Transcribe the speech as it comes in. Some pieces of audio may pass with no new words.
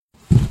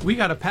We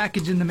got a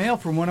package in the mail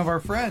from one of our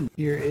friends.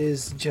 Here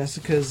is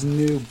Jessica's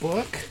new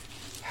book,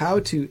 How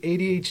to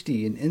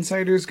ADHD, an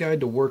Insider's Guide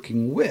to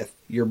Working with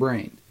Your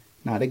Brain,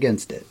 Not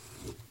Against It.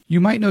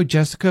 You might know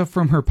Jessica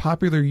from her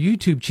popular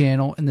YouTube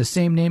channel in the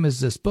same name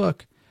as this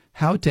book,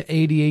 How to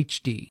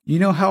ADHD. You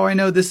know how I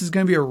know this is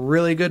going to be a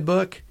really good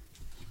book?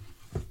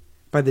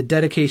 By the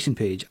dedication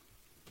page.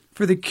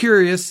 For the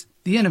curious,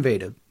 the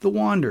innovative, the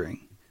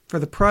wandering. For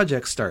the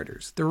project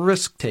starters, the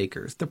risk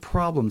takers, the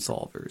problem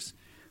solvers.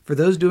 For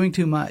those doing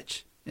too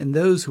much, and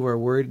those who are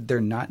worried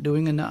they're not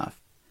doing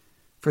enough.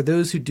 For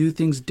those who do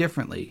things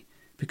differently,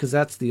 because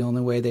that's the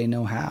only way they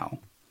know how.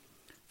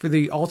 For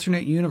the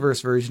alternate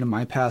universe version of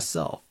my past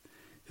self,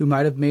 who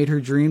might have made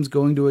her dreams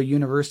going to a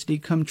university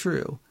come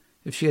true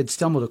if she had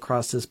stumbled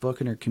across this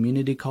book in her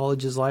community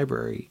college's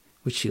library,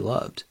 which she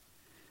loved.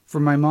 For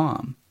my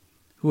mom,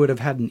 who would have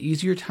had an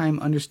easier time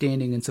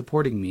understanding and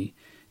supporting me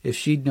if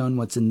she'd known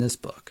what's in this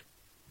book.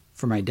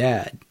 For my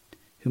dad,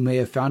 who may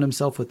have found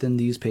himself within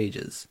these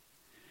pages.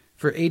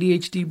 For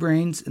ADHD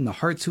brains and the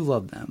hearts who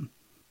love them,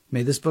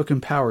 may this book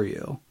empower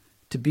you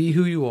to be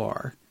who you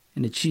are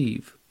and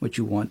achieve what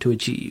you want to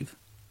achieve.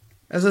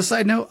 As a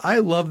side note, I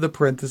love the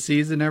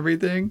parentheses and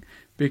everything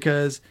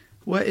because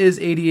what is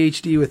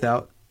ADHD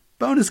without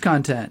bonus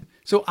content?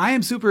 So I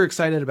am super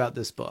excited about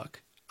this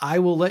book. I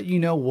will let you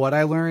know what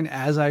I learn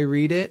as I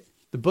read it.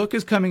 The book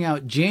is coming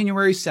out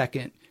January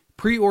 2nd.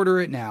 Pre-order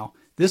it now.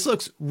 This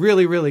looks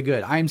really, really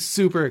good. I'm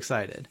super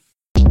excited.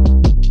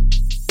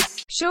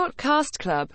 Shortcast Club